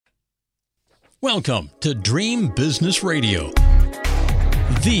Welcome to Dream Business Radio,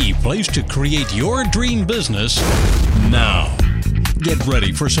 the place to create your dream business now. Get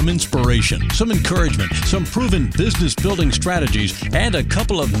ready for some inspiration, some encouragement, some proven business building strategies, and a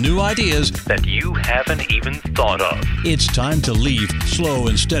couple of new ideas that you haven't even thought of. It's time to leave slow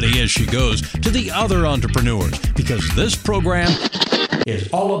and steady as she goes to the other entrepreneurs, because this program is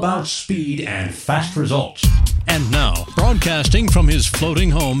all about speed and fast results. And now, broadcasting from his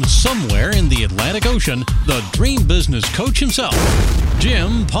floating home somewhere in the Atlantic Ocean, the dream business coach himself,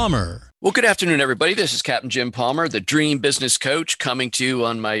 Jim Palmer. Well, good afternoon, everybody. This is Captain Jim Palmer, the dream business coach, coming to you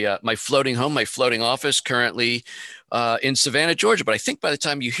on my floating home, my floating office, currently in Savannah, Georgia. But I think by the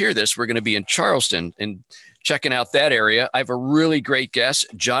time you hear this, we're going to be in Charleston and checking out that area. I have a really great guest,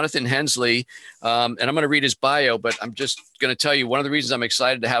 Jonathon Hensley, and I'm going to read his bio, but I'm just going to tell you one of the reasons I'm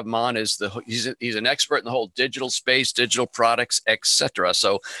excited to have him on is he's an expert in the whole digital space, digital products, etc.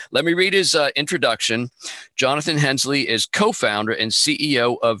 So let me read his introduction. Jonathon Hensley is co-founder and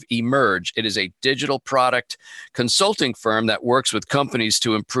CEO of Emerge. It is a digital product consulting firm that works with companies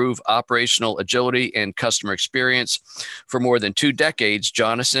to improve operational agility and customer experience. For more than 2 decades,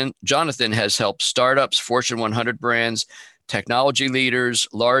 Jonathon has helped startups, Fortune 100 brands, technology leaders,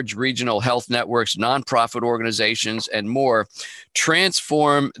 large regional health networks, nonprofit organizations, and more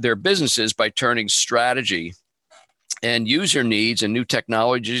transform their businesses by turning strategy and user needs and new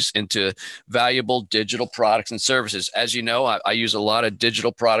technologies into valuable digital products and services. As you know, I use a lot of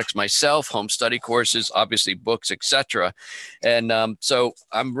digital products myself, home study courses, obviously books, etc. And so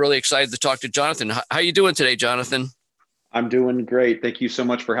I'm really excited to talk to Jonathon. How are you doing today, Jonathon? I'm doing great. Thank you so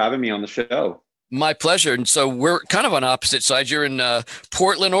much for having me on the show. My pleasure. And so we're kind of on opposite sides. You're in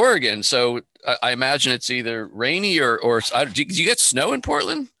Portland, Oregon. So I imagine it's either rainy or do you get snow in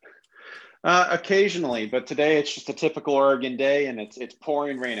Portland? Occasionally, but today it's just a typical Oregon day and it's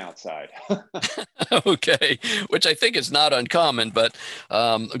pouring rain outside. Okay, which I think is not uncommon, but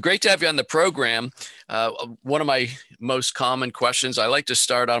great to have you on the program. One of my most common questions I like to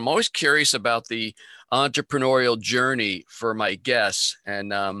start on, I'm always curious about the entrepreneurial journey for my guests.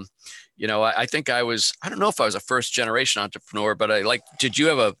 And I think I don't know if I was a first generation entrepreneur, but did you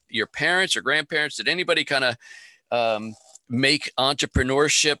have your parents or grandparents, did anybody kind of make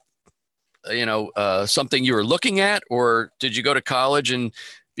entrepreneurship, something you were looking at, or did you go to college and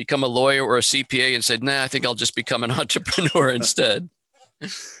become a lawyer or a CPA and said, nah, I think I'll just become an entrepreneur instead?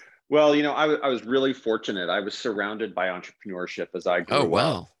 Well, I was really fortunate. I was surrounded by entrepreneurship as I grew up. Oh,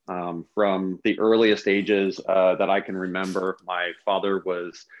 wow. From the earliest ages that I can remember. My father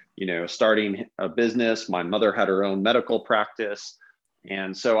was starting a business. My mother had her own medical practice.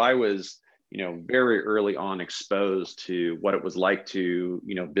 And so I was, very early on exposed to what it was like to,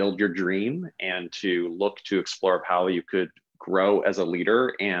 build your dream and to look to explore how you could grow as a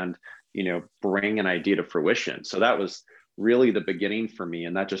leader and, bring an idea to fruition. So that was really the beginning for me.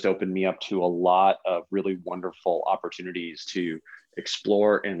 And that just opened me up to a lot of really wonderful opportunities to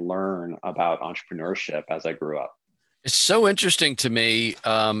explore and learn about entrepreneurship as I grew up. It's so interesting to me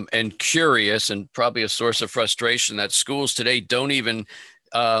and curious, and probably a source of frustration that schools today don't even,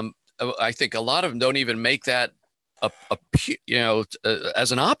 I think a lot of them don't even make that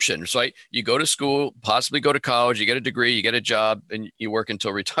as an option. So you go to school, possibly go to college, you get a degree, you get a job, and you work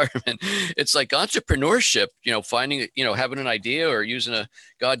until retirement. It's like entrepreneurship, finding, having an idea or using a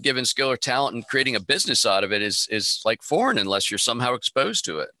God-given skill or talent and creating a business out of it is like foreign unless you're somehow exposed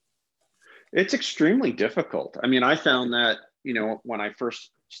to it. It's extremely difficult. I mean, I found that, when I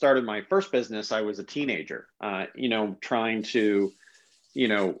first started my first business, I was a teenager, trying to,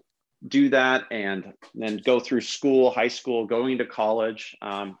 do that and then go through school, high school, going to college.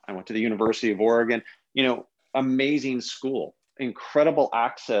 I went to the University of Oregon, amazing school, incredible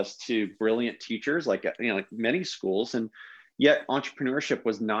access to brilliant teachers, like many schools. And yet entrepreneurship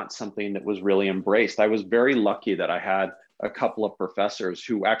was not something that was really embraced. I was very lucky that I had a couple of professors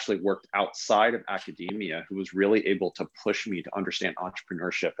who actually worked outside of academia, who was really able to push me to understand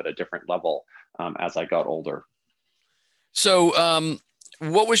entrepreneurship at a different level as I got older. So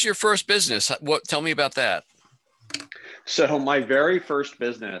what was your first business? Tell me about that. So my very first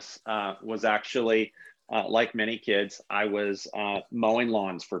business was actually, like many kids, I was mowing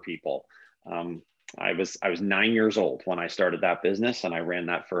lawns for people. I was 9 years old when I started that business, and I ran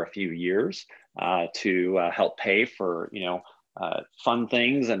that for a few years to help pay for fun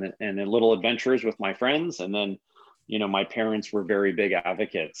things and little adventures with my friends. And then my parents were very big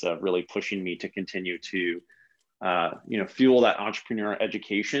advocates of really pushing me to continue to fuel that entrepreneur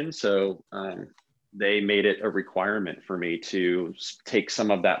education. So they made it a requirement for me to take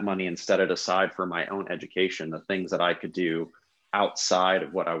some of that money and set it aside for my own education, the things that I could do outside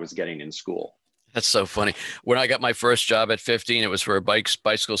of what I was getting in school. That's so funny. When I got my first job at 15, it was for a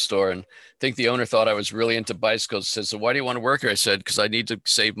bicycle store. And I think the owner thought I was really into bicycles. Said, so why do you want to work here? I said, because I need to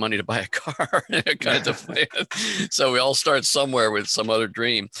save money to buy a car. It kind of deflated. So we all start somewhere with some other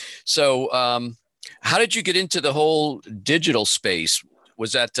dream. So how did you get into the whole digital space?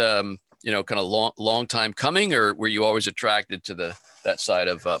 Was that, kind of long time coming, or were you always attracted to that side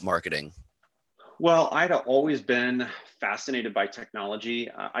of marketing? Well, I'd always been fascinated by technology.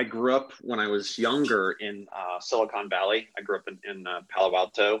 I grew up when I was younger in Silicon Valley. I grew up in Palo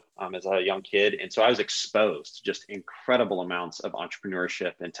Alto as a young kid. And so I was exposed to just incredible amounts of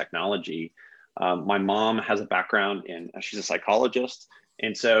entrepreneurship and technology. My mom has a background she's a psychologist.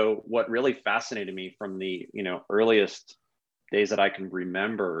 And so what really fascinated me from the, earliest days that I can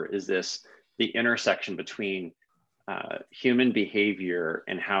remember is the intersection between human behavior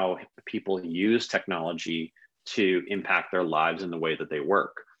and how people use technology to impact their lives in the way that they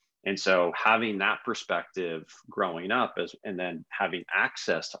work. And so having that perspective growing up and then having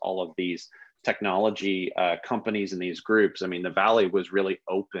access to all of these technology companies and these groups, I mean, the Valley was really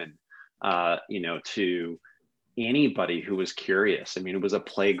open, to anybody who was curious. I mean, it was a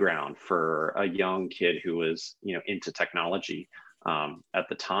playground for a young kid who was, into technology at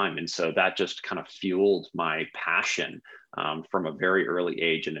the time. And so that just kind of fueled my passion from a very early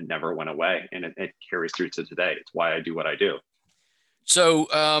age, and it never went away. And it carries through to today. It's why I do what I do. So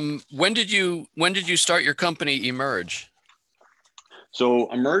when did you start your company, Emerge? So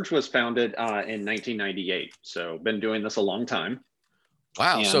Emerge was founded in 1998. So been doing this a long time.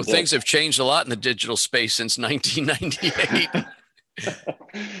 Wow. And so things have changed a lot in the digital space since 1998.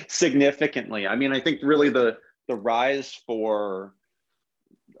 Significantly. I mean, I think really the rise or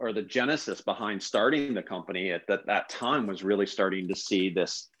the genesis behind starting the company at that time was really starting to see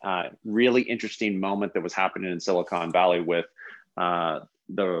this really interesting moment that was happening in Silicon Valley with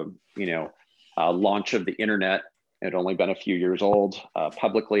the launch of the internet. It had only been a few years old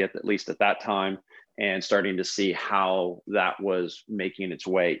publicly, at least at that time, and starting to see how that was making its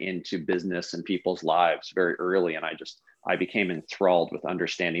way into business and people's lives very early. And I became enthralled with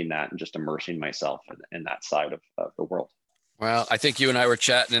understanding that and just immersing myself in that side of the world. Well, I think you and I were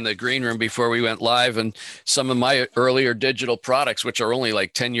chatting in the green room before we went live, and some of my earlier digital products, which are only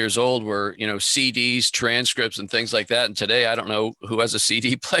like 10 years old, were, CDs, transcripts, and things like that. And today, I don't know who has a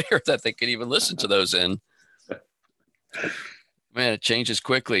CD player that they can even listen to those in. Man, it changes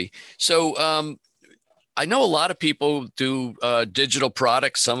quickly. So, I know a lot of people do digital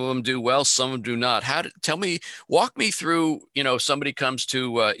products. Some of them do well, some of them do not. Walk me through, somebody comes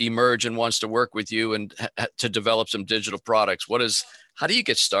to Emerge and wants to work with you and to develop some digital products. How do you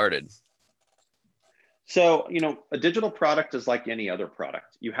get started? So, a digital product is like any other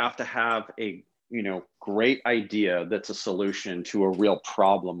product. You have to have a, great idea that's a solution to a real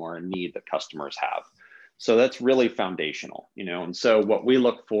problem or a need that customers have. So that's really foundational, and so what we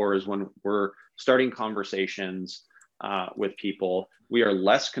look for is when we're starting conversations with people, we are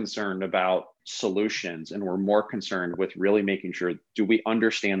less concerned about solutions and we're more concerned with really making sure, do we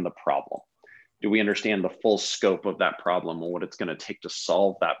understand the problem? Do we understand the full scope of that problem and what it's going to take to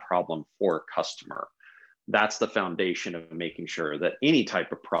solve that problem for a customer? That's the foundation of making sure that any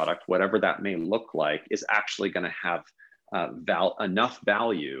type of product, whatever that may look like, is actually going to have enough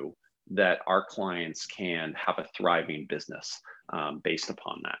value that our clients can have a thriving business based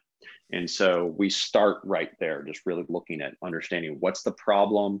upon that. And so we start right there, just really looking at understanding what's the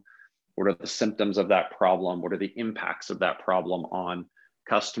problem, what are the symptoms of that problem, what are the impacts of that problem on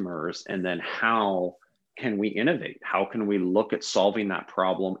customers, and then how can we innovate? How can we look at solving that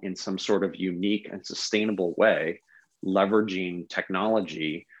problem in some sort of unique and sustainable way, leveraging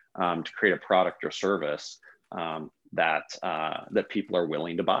technology to create a product or service that people are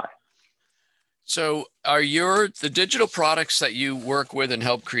willing to buy? So are the digital products that you work with and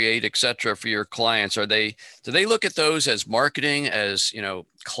help create, et cetera, for your clients, do they look at those as marketing, as,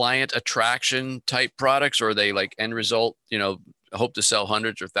 client attraction type products, or are they like end result, hope to sell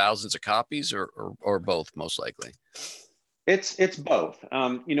hundreds or thousands of copies, or both, most likely? It's both.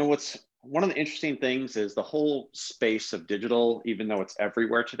 What's one of the interesting things is the whole space of digital, even though it's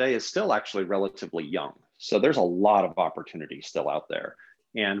everywhere today, is still actually relatively young. So there's a lot of opportunity still out there.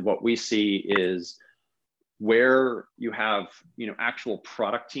 And what we see is where you have, actual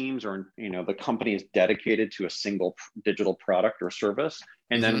product teams, or, the company is dedicated to a single digital product or service.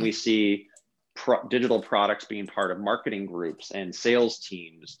 And then we see digital products being part of marketing groups and sales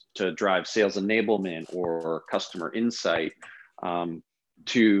teams to drive sales enablement or customer insight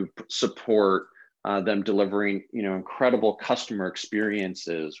to support them delivering, incredible customer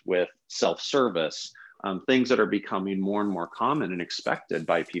experiences with self-service, things that are becoming more and more common and expected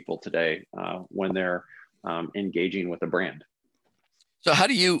by people today when they're engaging with a brand. So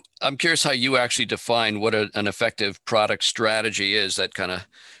I'm curious how you actually define what an effective product strategy is that kind of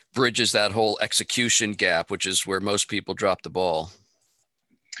bridges that whole execution gap, which is where most people drop the ball.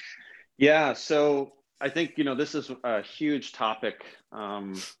 Yeah, so I think, this is a huge topic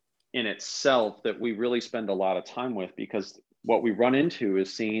in itself that we really spend a lot of time with, because what we run into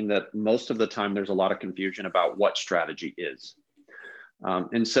is seeing that most of the time there's a lot of confusion about what strategy is.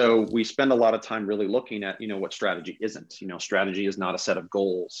 And so we spend a lot of time really looking at, what strategy isn't. Strategy is not a set of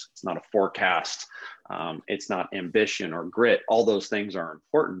goals. It's not a forecast. It's not ambition or grit. All those things are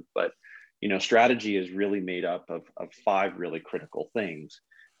important, but, strategy is really made up of 5 really critical things.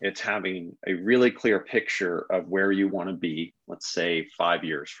 It's having a really clear picture of where you want to be, let's say 5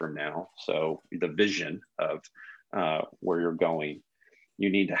 years from now. So the vision of where you're going. You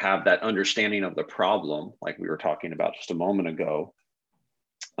need to have that understanding of the problem, like we were talking about just a moment ago,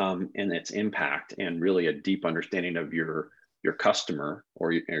 and its impact, and really a deep understanding of your customer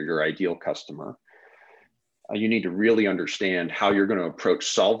or your ideal customer. You need to really understand how you're going to approach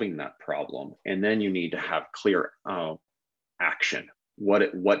solving that problem. And then you need to have clear action.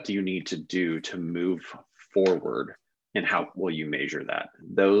 What do you need to do to move forward, and how will you measure that?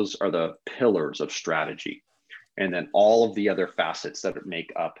 Those are the pillars of strategy. And then all of the other facets that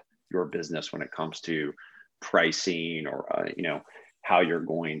make up your business when it comes to pricing or, how you're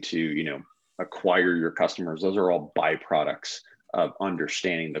going to, acquire your customers. Those are all byproducts of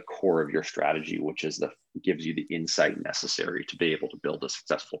understanding the core of your strategy, which is gives you the insight necessary to be able to build a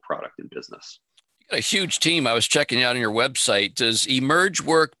successful product in business. A huge team. I was checking out on your website. Does Emerge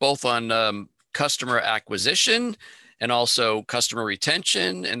work both on customer acquisition and also customer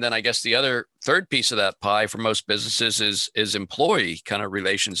retention? And then I guess the third piece of that pie for most businesses is employee kind of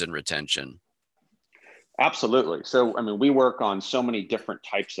relations and retention. Absolutely. So, we work on so many different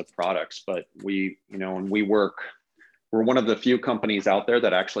types of products, but we're one of the few companies out there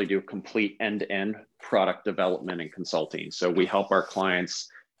that actually do complete end-to-end product development and consulting. So we help our clients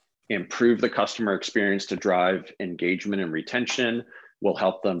improve the customer experience to drive engagement and retention. We'll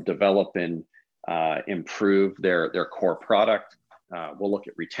help them develop and improve their core product. We'll look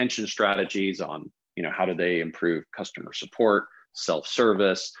at retention strategies on, how do they improve customer support,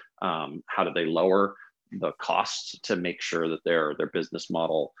 self-service, how do they lower the costs to make sure that their business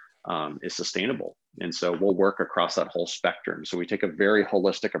model is sustainable. And so we'll work across that whole spectrum. So we take a very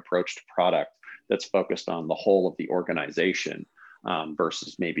holistic approach to product that's focused on the whole of the organization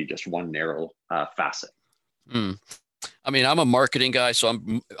versus maybe just one narrow facet. I'm a marketing guy, so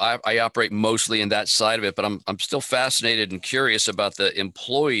I operate mostly in that side of it, but I'm still fascinated and curious about the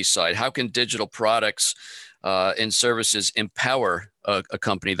employee side. How can digital products and services empower a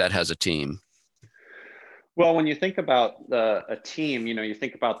company that has a team? Well, when you think about a team, you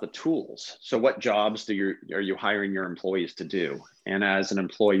think about the tools. So what jobs are you hiring your employees to do? And as an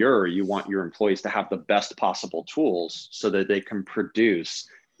employer, you want your employees to have the best possible tools so that they can produce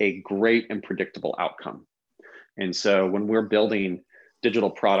a great and predictable outcome. And so when we're building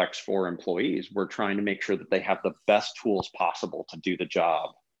digital products for employees, we're trying to make sure that they have the best tools possible to do the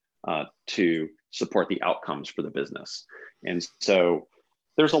job, to support the outcomes for the business. And so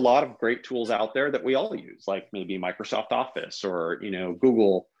there's a lot of great tools out there that we all use, like maybe Microsoft Office or,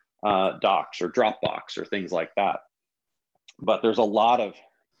 Google Docs or Dropbox or things like that. But there's a lot of,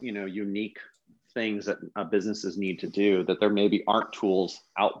 unique things that businesses need to do that there maybe aren't tools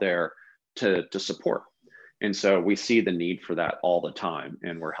out there to support. And so we see the need for that all the time,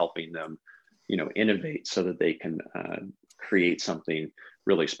 and we're helping them, innovate so that they can create something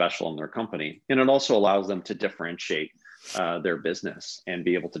really special in their company. And it also allows them to differentiate their business and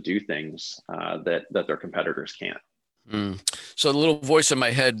be able to do things that their competitors can't. So the little voice in my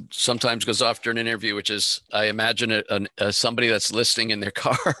head sometimes goes off during an interview, which is, I imagine somebody that's listening in their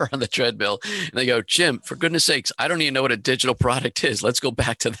car on the treadmill, and they go, Jim, for goodness sakes, I don't even know what a digital product is. Let's go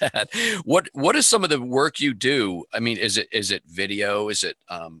back to that. What is some of the work you do? Is it video? Is it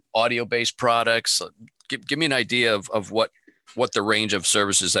audio-based products? Give me an idea of what the range of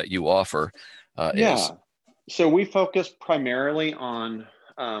services that you offer is. So we focus primarily on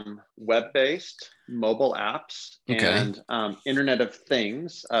web-based mobile apps and Internet of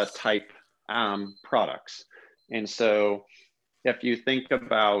Things type products. And so if you think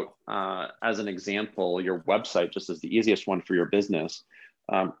about, as an example, your website, just as the easiest one for your business,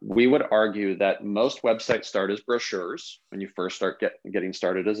 we would argue that most websites start as brochures when you first start getting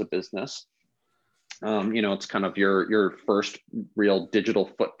started as a business. It's kind of your first real digital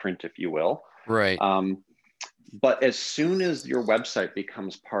footprint, if you will. Right. But as soon as your website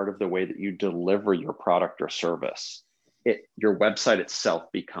becomes part of the way that you deliver your product or service, your website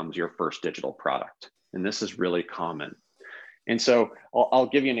itself becomes your first digital product. And this is really common. And so I'll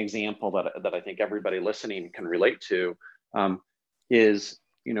give you an example that I think everybody listening can relate to, is,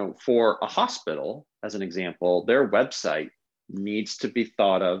 for a hospital, as an example, their website needs to be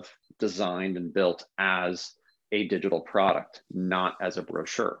thought of, designed, and built as a digital product, not as a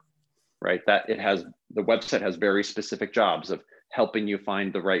brochure, right? The website has very specific jobs of helping you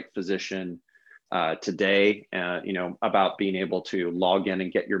find the right physician today, about being able to log in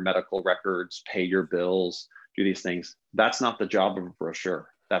and get your medical records, pay your bills, do these things. That's not the job of a brochure.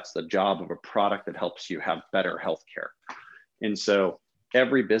 That's the job of a product that helps you have better healthcare. And so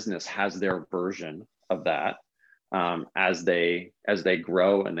every business has their version of that, as they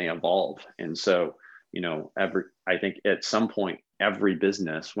grow and they evolve. And so, I think at some point, every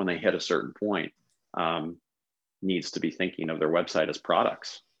business, when they hit a certain point, needs to be thinking of their website as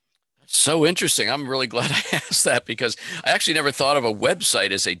products. So interesting. I'm really glad I asked that, because I actually never thought of a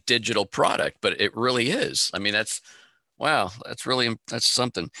website as a digital product, but it really is. I mean, wow, that's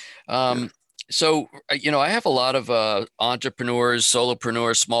something. So, I have a lot of entrepreneurs,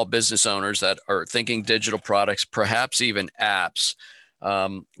 solopreneurs, small business owners that are thinking digital products, perhaps even apps.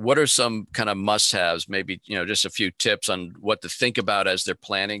 What are some kind of must-haves? Maybe, just a few tips on what to think about as they're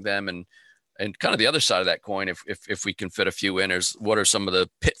planning them, and kind of the other side of that coin, if we can fit a few in, is what are some of the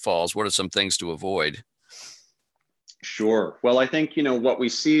pitfalls? What are some things to avoid? Sure. Well, I think, what we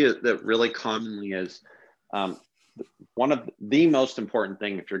see that really commonly is, one of the most important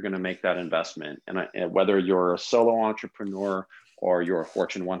thing if you're going to make that investment, and whether you're a solo entrepreneur or you're a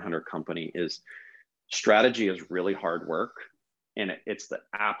Fortune 100 company, is strategy is really hard work. And it's the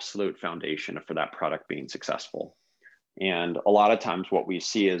absolute foundation for that product being successful. And a lot of times what we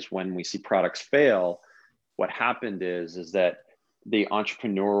see is when we see products fail, what happened is that the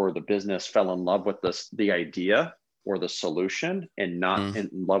entrepreneur or the business fell in love with the idea or the solution, and not in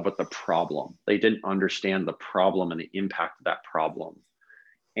love with the problem. They didn't understand the problem and the impact of that problem.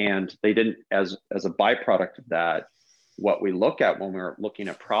 And they didn't, as a byproduct of that, what we look at when we're looking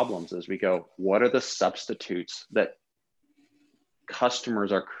at problems is we go, what are the substitutes that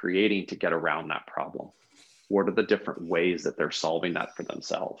customers are creating to get around that problem? What are the different ways that they're solving that for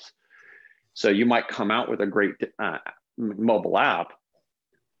themselves? So you might come out with a great mobile app,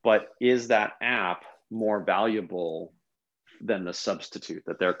 but is that app more valuable than the substitute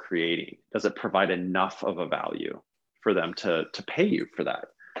that they're creating? Does it provide enough of a value for them to pay you for that?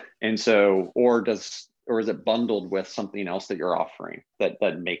 And so, or is it bundled with something else that you're offering that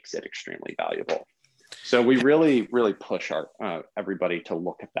makes it extremely valuable? So we really, really push everybody to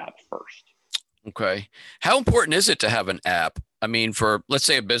look at that first. Okay. How important is it to have an app? I mean, for, let's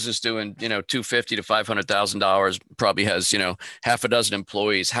say, a business doing, $250,000 to $500,000, probably has, half a dozen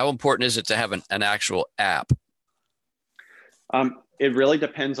employees. How important is it to have an actual app? It really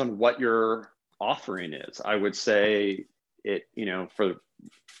depends on what your offering is. I would say for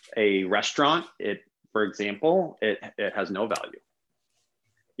a restaurant, for example, it has no value.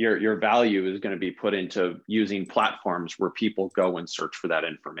 Your value is going to be put into using platforms where people go and search for that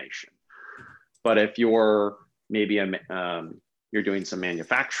information. But if you're maybe you're doing some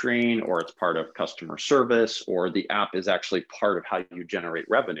manufacturing, or it's part of customer service, or the app is actually part of how you generate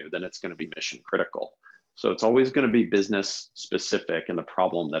revenue, then it's going to be mission critical. So it's always going to be business specific and the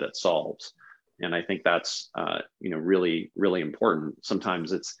problem that it solves. And I think that's really, really important.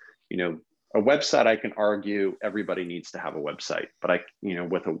 Sometimes it's, a website, I can argue everybody needs to have a website, but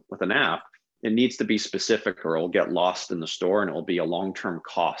with an app, it needs to be specific, or it'll get lost in the store and it will be a long-term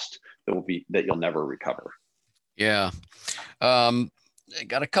cost that you'll never recover. Yeah. I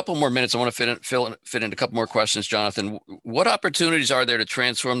got a couple more minutes. I want to fit in a couple more questions, Jonathon. What opportunities are there to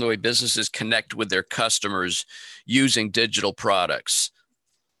transform the way businesses connect with their customers using digital products?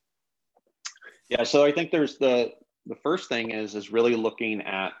 Yeah, so I think there's the first thing is really looking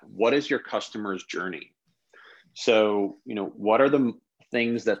at what is your customer's journey. So, what are the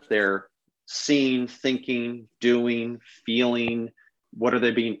things that they're seeing, thinking, doing, feeling? What are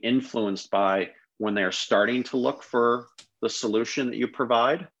they being influenced by when they're starting to look for the solution that you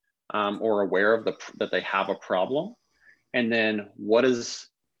provide, or aware of that they have a problem? And then what does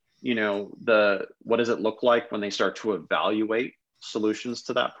it look like when they start to evaluate solutions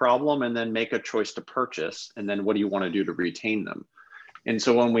to that problem, and then make a choice to purchase? And then what do you want to do to retain them? And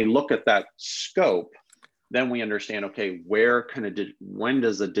so when we look at that scope, then we understand, okay, when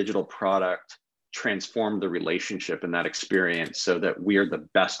does a digital product transform the relationship and that experience so that we are the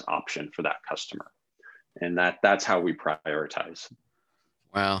best option for that customer? And that's how we prioritize.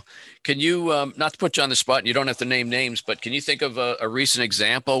 Wow. Can you, not to put you on the spot, and you don't have to name names, but can you think of a recent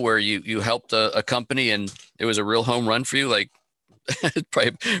example where you helped a company and it was a real home run for you? Like,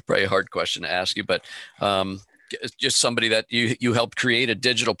 probably a hard question to ask you, but just somebody that you helped create a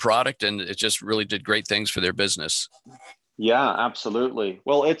digital product and it just really did great things for their business. Yeah, absolutely.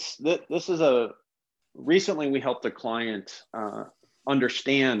 Well, this is recently we helped a client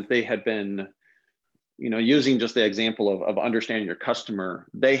understand. They had been, using just the example of understanding your customer.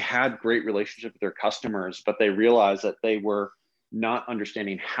 They had great relationship with their customers, but they realized that they were not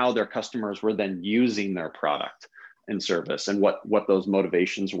understanding how their customers were then using their product and service, and what those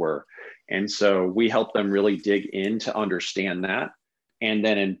motivations were. And so we helped them really dig in to understand that, and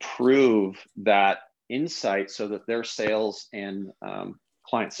then improve that insight so that their sales and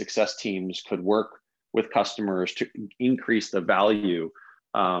client success teams could work with customers to increase the value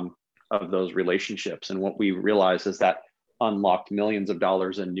of those relationships. And what we realized is that unlocked millions of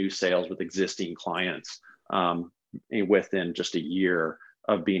dollars in new sales with existing clients within just a year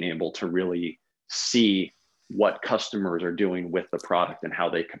of being able to really see what customers are doing with the product and how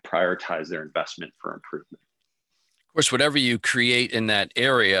they could prioritize their investment for improvement. Of course, whatever you create in that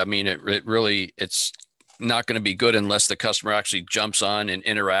area, I mean, it's not going to be good unless the customer actually jumps on and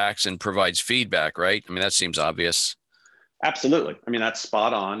interacts and provides feedback, right? I mean, that seems obvious. Absolutely. I mean, that's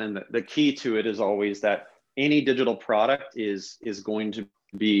spot on. And the key to it is always that any digital product is going to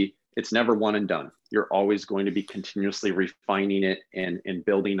be, it's never one and done. You're always going to be continuously refining it and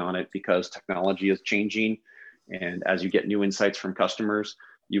building on it, because technology is changing. And as you get new insights from customers,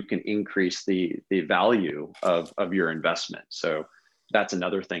 you can increase the value of your investment. So that's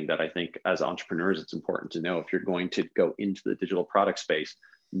another thing that I think as entrepreneurs, it's important to know. If you're going to go into the digital product space,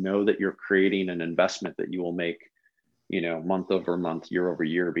 know that you're creating an investment that you will make, month over month, year over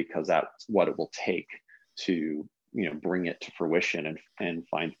year, because that's what it will take to, bring it to fruition and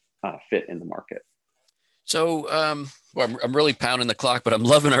find fit in the market. So, well, I'm really pounding the clock, but I'm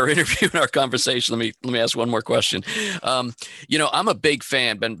loving our interview and our conversation. Let me ask one more question. I'm a big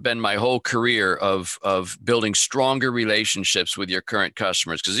fan, been my whole career of building stronger relationships with your current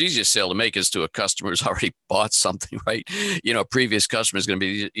customers, because the easiest sale to make is to a customer who's already bought something, right? A previous customer is going to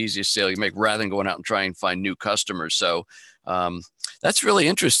be the easiest sale you make, rather than going out and trying to find new customers. So, that's really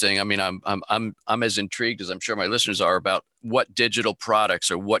interesting. I mean, I'm as intrigued as I'm sure my listeners are about what digital products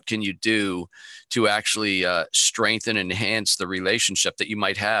or what can you do to actually strengthen and enhance the relationship that you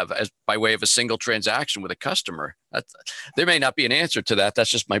might have as by way of a single transaction with a customer. There may not be an answer to that.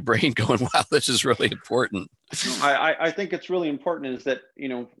 That's just my brain going, wow, this is really important. I think it's really important is that,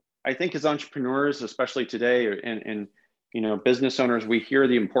 I think as entrepreneurs, especially today, and business owners, we hear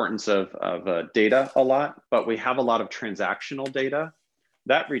the importance of data a lot, but we have a lot of transactional data.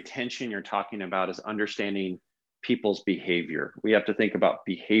 That retention you're talking about is understanding people's behavior. We have to think about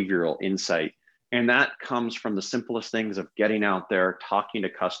behavioral insight. And that comes from the simplest things of getting out there, talking to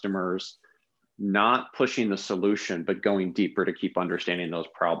customers, not pushing the solution, but going deeper to keep understanding those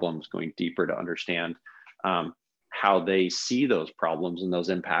problems, going deeper to understand how they see those problems and those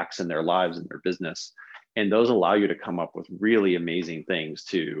impacts in their lives and their business. And those allow you to come up with really amazing things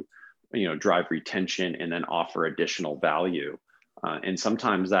to, drive retention and then offer additional value. And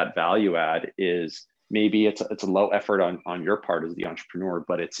sometimes that value add is maybe it's a low effort on your part as the entrepreneur,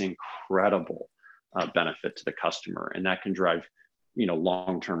 but it's incredible benefit to the customer. And that can drive,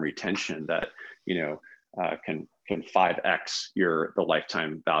 long-term retention that, can 5X the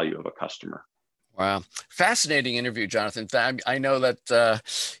lifetime value of a customer. Wow. Fascinating interview, Jonathon. I know that,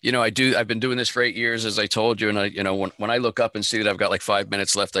 I've been doing this for 8 years, as I told you. And when I look up and see that I've got like 5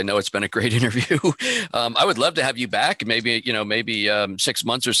 minutes left, I know it's been a great interview. I would love to have you back, maybe 6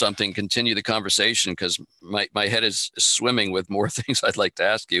 months or something, continue the conversation, because my head is swimming with more things I'd like to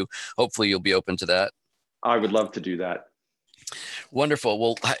ask you. Hopefully you'll be open to that. I would love to do that. Wonderful.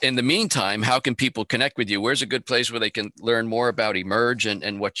 Well, in the meantime, how can people connect with you? Where's a good place where they can learn more about Emerge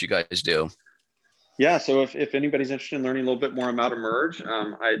and what you guys do? Yeah, so if anybody's interested in learning a little bit more about Emerge,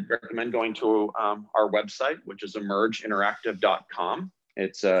 I'd recommend going to our website, which is emergeinteractive.com.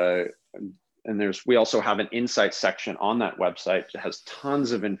 We also have an insights section on that website that has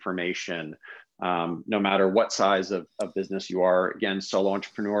tons of information, no matter what size of business you are. Again, solo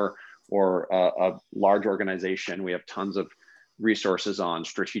entrepreneur or a large organization, we have tons of resources on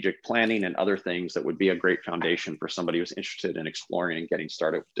strategic planning and other things that would be a great foundation for somebody who's interested in exploring and getting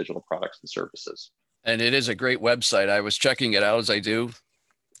started with digital products and services. And it is a great website. I was checking it out, as I do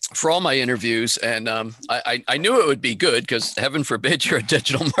for all my interviews. And I knew it would be good, because heaven forbid you're a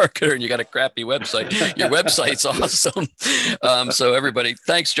digital marketer and you got a crappy website. Your website's awesome. So everybody,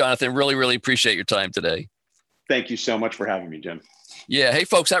 thanks, Jonathon. Really, really appreciate your time today. Thank you so much for having me, Jim. Yeah. Hey,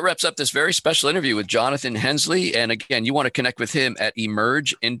 folks, that wraps up this very special interview with Jonathon Hensley. And again, you want to connect with him at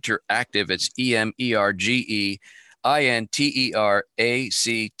Emerge Interactive. It's EMERGE Boy,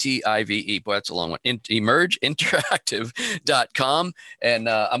 that's a long one. EmergeInteractive.com. And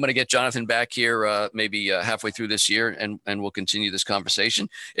I'm going to get Jonathon back here maybe halfway through this year, and we'll continue this conversation.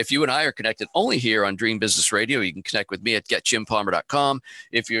 If you and I are connected only here on Dream Business Radio, you can connect with me at getjimpalmer.com.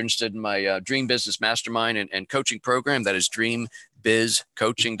 If you're interested in my Dream Business Mastermind and coaching program, that is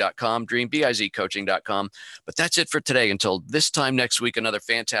dreambizcoaching.com, dreambizcoaching.com. But that's it for today. Until this time next week, another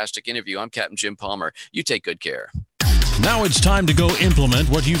fantastic interview. I'm Captain Jim Palmer. You take good care. Now it's time to go implement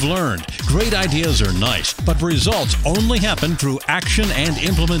what you've learned. Great ideas are nice, but results only happen through action and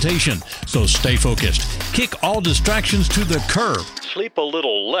implementation. So stay focused. Kick all distractions to the curb. Sleep a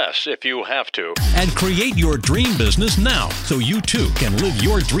little less if you have to. And create your dream business now so you too can live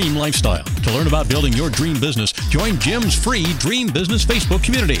your dream lifestyle. To learn about building your dream business, join Jim's free Dream Business Facebook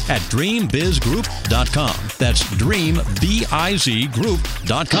community at dreambizgroup.com. That's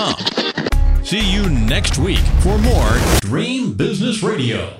dreambizgroup.com. See you next week for more Dream Business Radio.